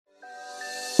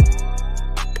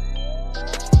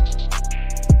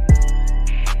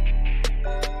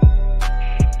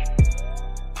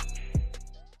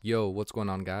Yo, what's going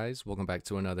on, guys? Welcome back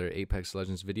to another Apex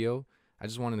Legends video. I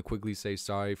just wanted to quickly say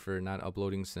sorry for not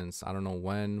uploading since I don't know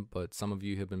when, but some of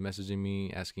you have been messaging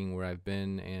me asking where I've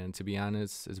been, and to be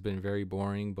honest, it's been very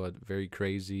boring but very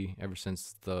crazy ever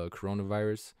since the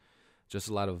coronavirus. Just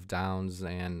a lot of downs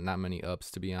and not many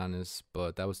ups, to be honest,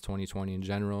 but that was 2020 in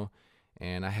general,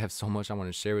 and I have so much I want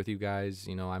to share with you guys.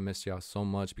 You know, I miss y'all so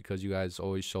much because you guys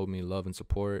always showed me love and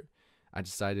support. I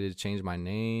decided to change my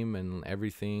name and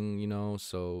everything, you know,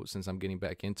 so since I'm getting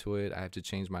back into it, I have to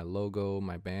change my logo,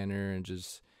 my banner, and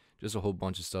just a whole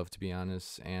bunch of stuff, to be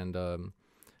honest. And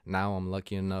now I'm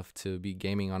lucky enough to be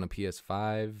gaming on a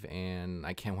PS5, and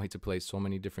I can't wait to play so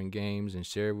many different games and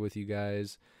share it with you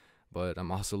guys. But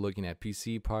I'm also looking at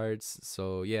PC parts,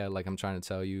 so yeah, like I'm trying to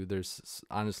tell you, there's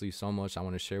honestly so much I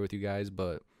want to share with you guys,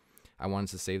 but I wanted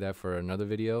to save that for another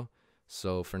video.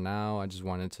 So for now, I just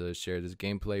wanted to share this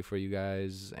gameplay for you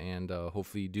guys, and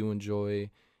hopefully you do enjoy.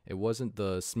 It wasn't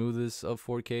the smoothest of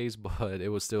 4Ks, but it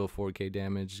was still 4K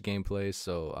damage gameplay,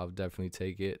 so I'll definitely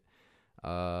take it.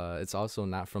 It's also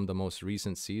not from the most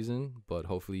recent season, but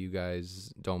hopefully you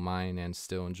guys don't mind and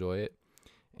still enjoy it.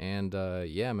 And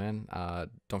yeah, man,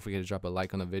 don't forget to drop a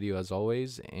like on the video as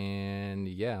always, and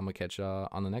yeah, I'm gonna catch y'all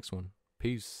on the next one.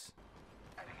 Peace.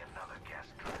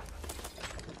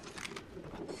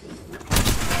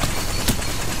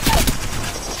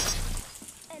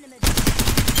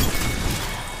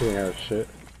 Yeah, shit.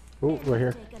 Oh, right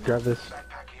here. Grab this.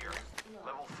 Backpack here.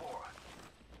 Level 4.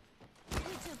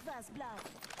 We took first blood.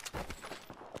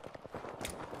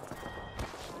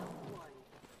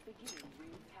 Beginning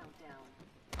ring countdown.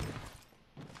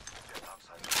 Death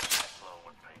outside is slow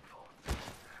and painful.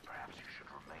 Perhaps you should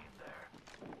remain there.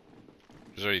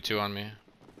 There's already two on me.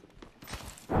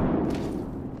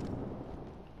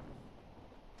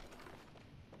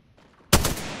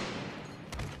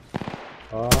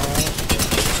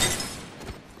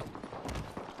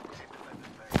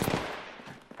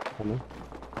 Coming.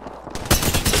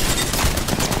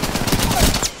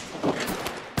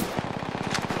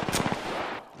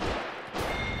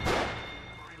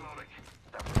 Reloading.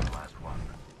 That was the last one.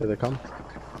 Here they come.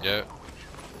 Yeah.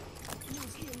 New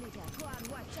kill leader. Go on,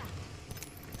 watch out.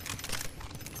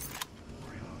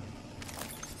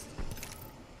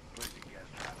 Placing gas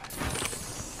trap.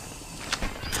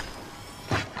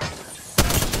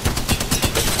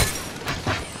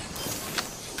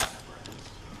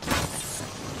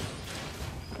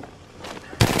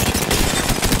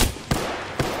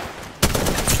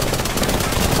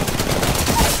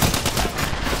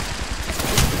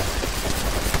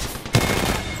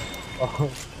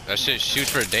 Oh, That shit shoots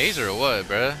for days or what,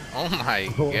 bruh? Oh my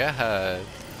god.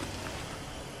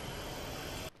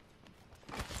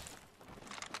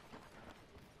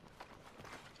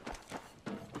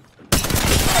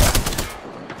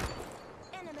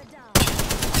 Enemy down.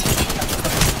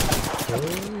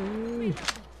 hey.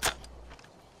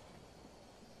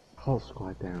 Whole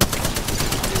squad down.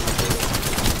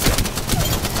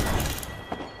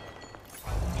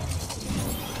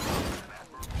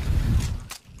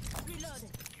 Reloaded.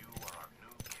 You are our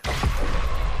new kill.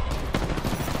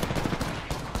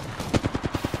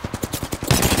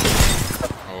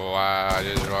 Oh wow, I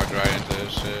just walked right into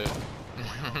this shit.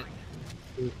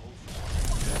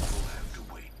 Death will have to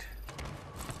wait.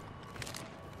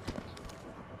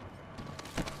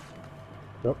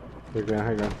 Yep. High ground,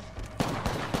 high ground.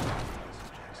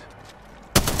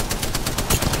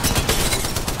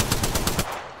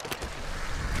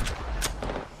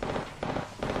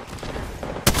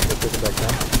 Let's take it back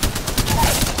down.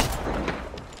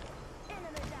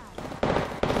 Enemy down.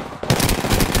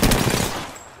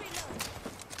 Reloaded.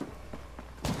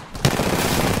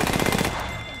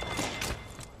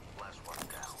 Last one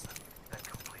down. That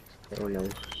completes the Very nice.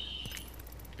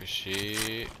 Good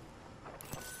shit.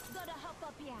 Gotta hop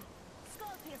up here.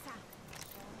 Skull piercer.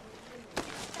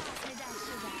 Pass me that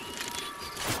sugar.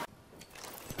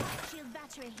 Shield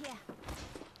battery here.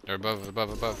 They're above.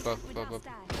 Without style.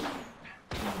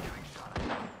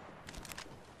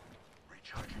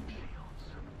 recharging shields.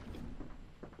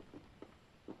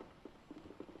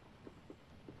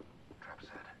 Trap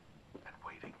set and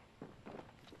waiting.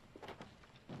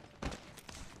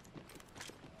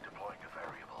 Deploying a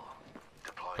variable.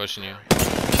 Deploying Pushing you.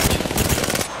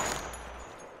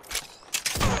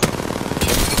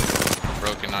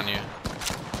 Broken on you.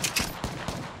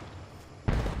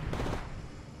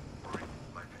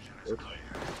 My vision is clear.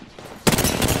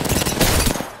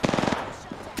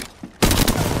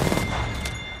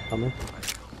 Coming.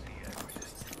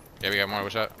 Yeah, we got more.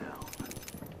 What's up?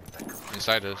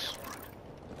 Inside us.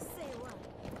 Say what?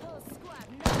 Whole squad.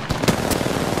 No.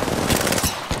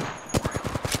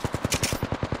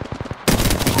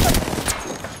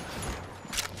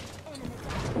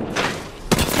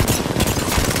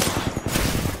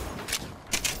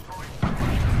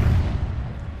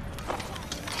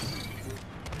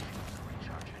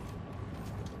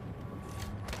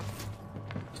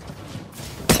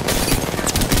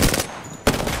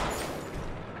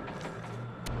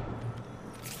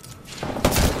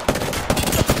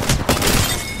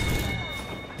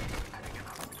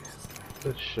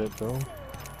 Good shit, bro. Whole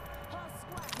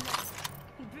squad left.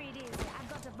 You breathe easy. I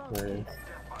got a boat. Nice.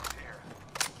 Death box here.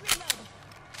 Reload.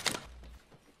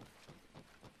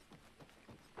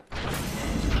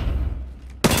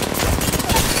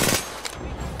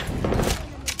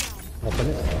 Open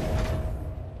it.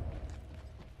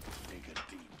 Take a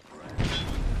deep breath.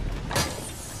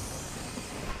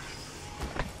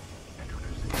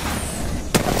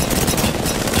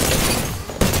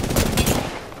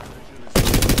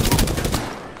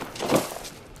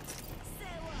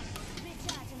 Stay warm.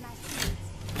 Recharging my shields.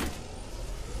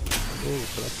 Ooh,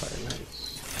 so that's fire. Nice.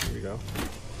 Here we go.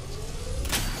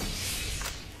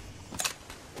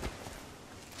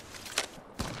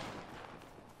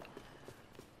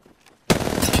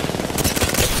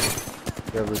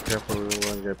 You gotta be careful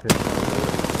when you get pissed off.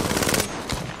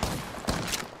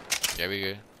 Yeah, we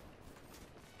good.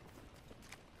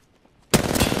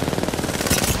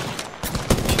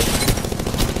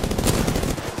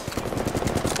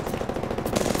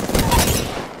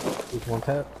 Just one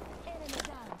tap. Enemy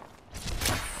down.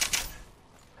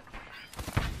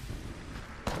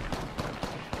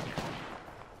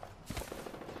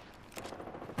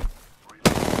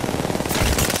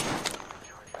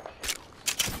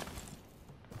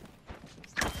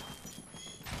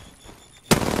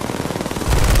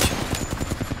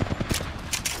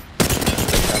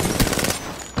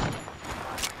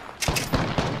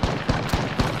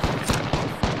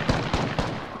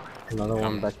 Another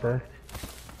one back there.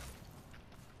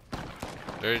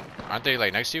 They're, aren't they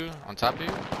like next to you? On top of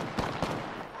you?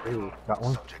 Ooh, got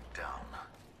one. Subject down.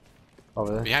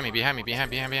 Over there. Behind me, behind me,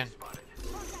 behind. Contact with target.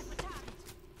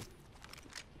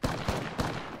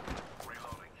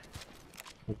 Reloading.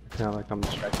 Kind of like I'm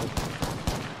distracted.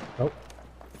 Oh.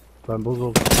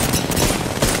 Bamboozled. Enemy down.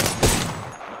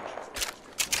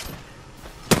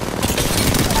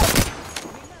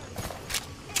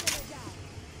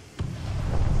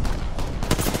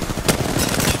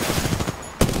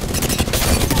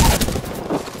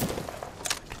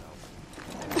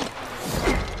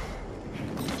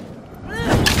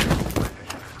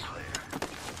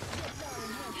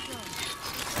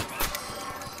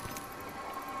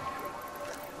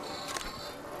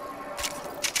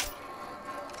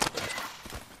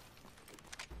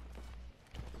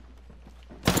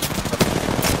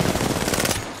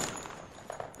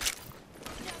 Just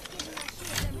giving my shields a recharge.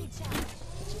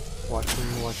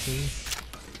 Watching.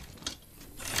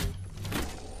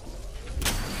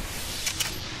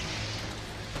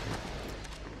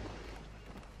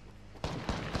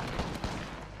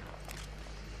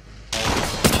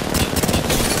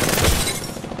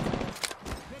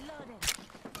 Reloading.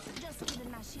 Just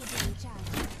giving my shield a recharge.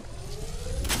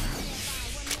 Nearby,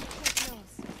 1 minute to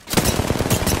close.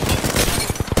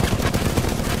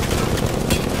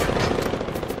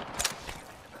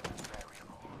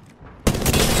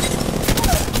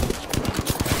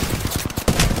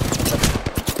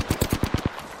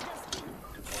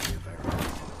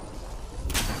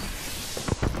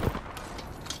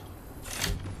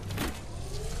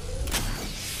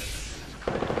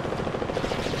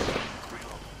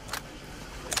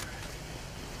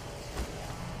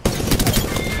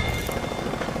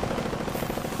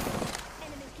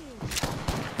 Enemy killed.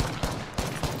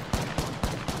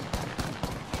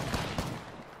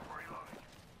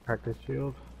 Practice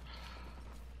shield.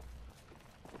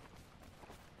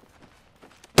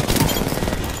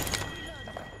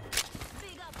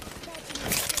 Big up. Catching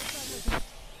me still struggling.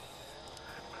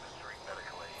 Administering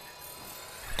medical aid.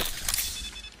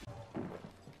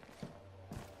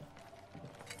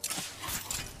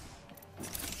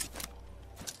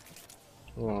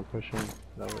 Oh, I'm pushing.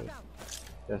 That way.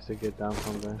 He has to get down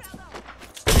from there.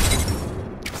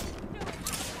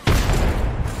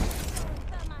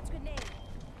 Thermite grenade.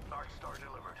 Dark Star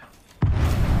delivered.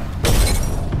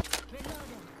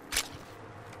 Reloading.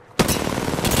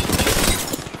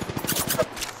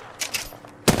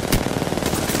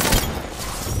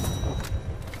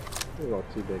 We're about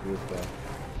too big this guy.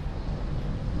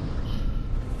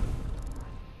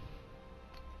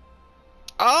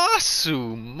 ¡Ah,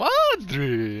 su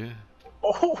madre!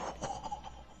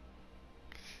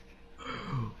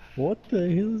 What the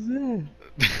hell is that?